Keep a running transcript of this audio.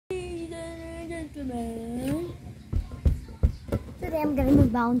gentlemen. Today I'm gonna be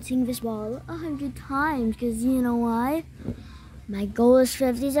bouncing this ball 100 times because you know why? My goal is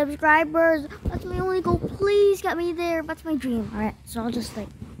 50 subscribers. That's my only goal. Please get me there. That's my dream. Alright, so I'll just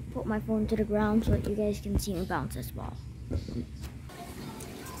put my phone to the ground so that you guys can see me bounce this ball.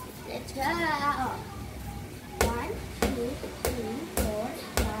 Let's go. 1, 2, 3, 4,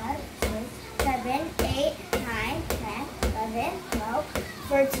 5, 6, 7, 8, 9, 10, 11, 12,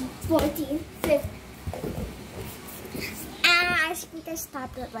 13, 14, 15. I think I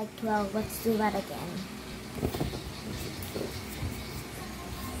stopped at like 12. Let's do that again.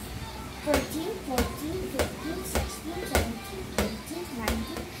 13, 14, 15, 16, 17, 18,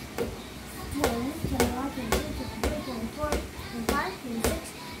 19, 20, 21, 22, 23, 24, 25,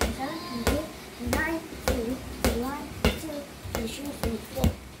 26, 27, 28, 29, 30, 31, 32, 33,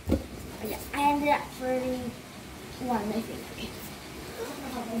 34. Okay, I ended at 31, I think.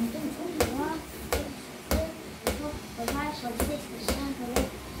 45, 46, 47, 48,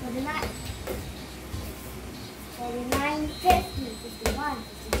 49, 49, 50, 51,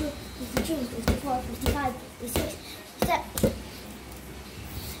 52, 53, 54, 55, 56,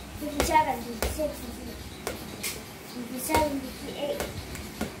 57, 56, 57, 58.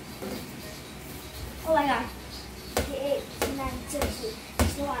 Oh my god. 58, 59, 60,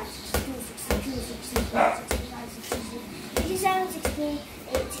 61, 62, 63, 64, 65, 66, 67, 68,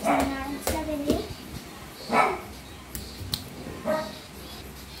 69, 70.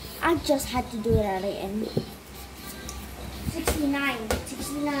 I just had to do it at the end. 69,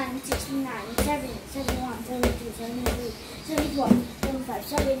 69, 69, 70, 71, 72, 73, 74, 75,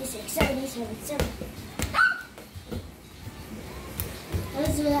 76, 77, 7.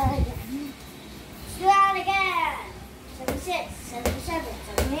 Let's do that again. Let's do that again. 76, 77,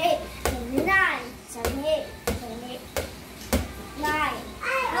 78, 79, 78, 78, 9.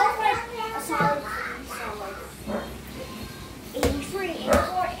 A solid 83,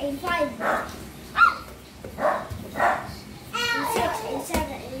 84, 85.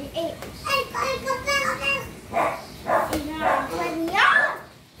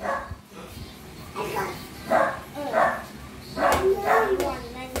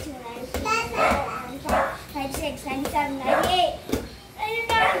 96, 97, 98,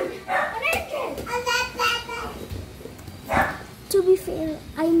 99, 100. To be fair,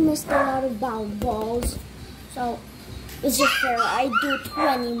 I missed a lot of bound balls, so it's just fair. I do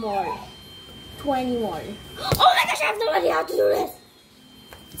 20 more. 20 more. Oh my gosh, I have no idea how to do this.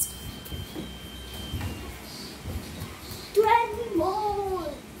 20 more.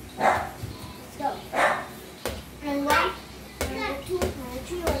 Let's go. And 1, and 2, and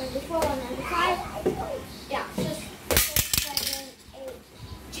 3, and 4, and 5. Yeah, just 7, 8,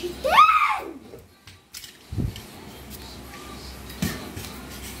 10.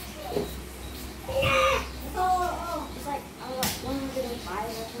 Oh, it's like 105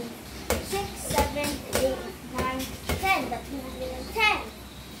 or something. 6, 7, 8, 9, 10. That's 110.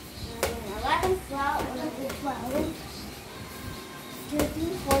 11, 12, 11, 12. 13,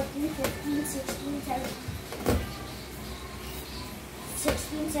 14, 15, 16, 17.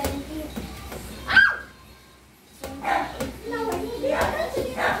 16, 17. Ah! 17, 18,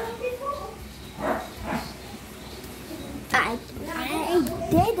 19. I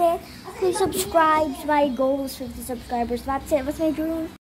did it. Please subscribe. My goal is 50 subscribers. That's it. What's my dream?